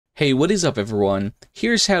Hey, what is up everyone?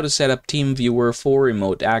 Here's how to set up TeamViewer for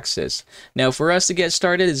remote access. Now for us to get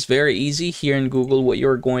started, it's very easy. Here in Google, what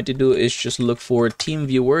you're going to do is just look for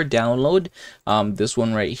TeamViewer download, this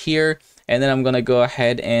one right here, and then I'm gonna go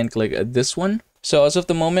ahead and click this one. So as of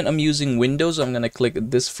the moment, I'm using Windows. I'm gonna click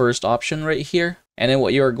this first option right here. And then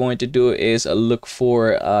what you're going to do is look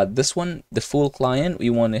for this one, the full client.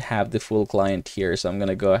 We want to have the full client here. So I'm going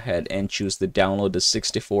to go ahead and choose the download the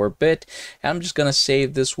 64-bit. I'm just going to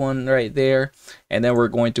save this one right there. And then we're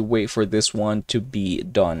going to wait for this one to be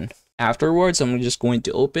done. Afterwards, I'm just going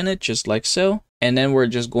to open it just like so. And then we're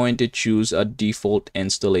just going to choose a default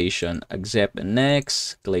installation. Accept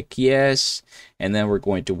next, click yes. And then we're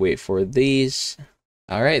going to wait for these.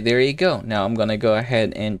 All right, there you go. Now I'm gonna go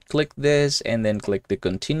ahead and click this and then click the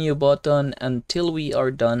continue button until we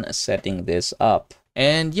are done setting this up.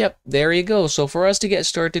 And yep, there you go. So for us to get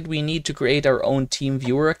started, we need to create our own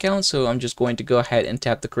TeamViewer account. So I'm just going to go ahead and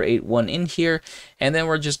tap the create one in here. And then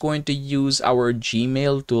we're just going to use our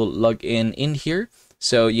Gmail to log in here.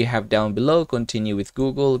 So you have down below, continue with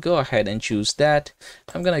Google, go ahead and choose that.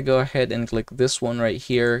 I'm gonna go ahead and click this one right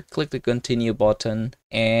here, click the continue button,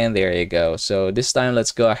 and there you go. So this time,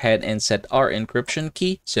 let's go ahead and set our encryption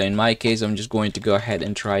key. So in my case, I'm just going to go ahead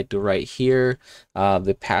and try to write here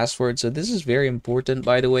the password. So this is very important,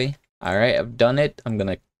 by the way. All right, I've done it. I'm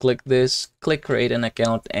gonna click this, click create an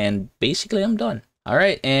account, and basically I'm done. All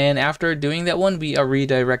right, and after doing that one, we are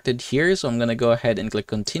redirected here. So I'm gonna go ahead and click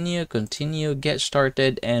continue, get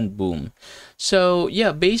started, and boom. So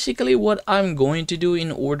yeah, basically what I'm going to do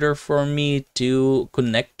in order for me to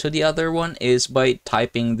connect to the other one is by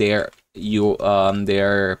typing their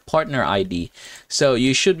partner ID. So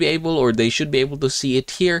you should be able, or they should be able to see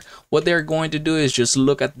it here. What they're going to do is just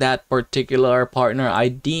look at that particular partner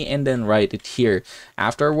ID and then write it here.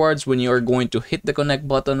 Afterwards, when you are going to hit the connect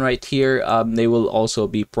button right here, they will also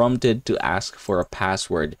be prompted to ask for a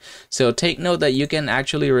password. So take note that you can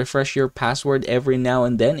actually refresh your password every now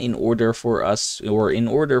and then in order for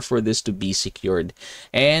this to be secured.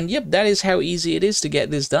 And yep, that is how easy it is to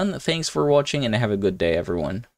get this done. Thanks for watching and have a good day, everyone.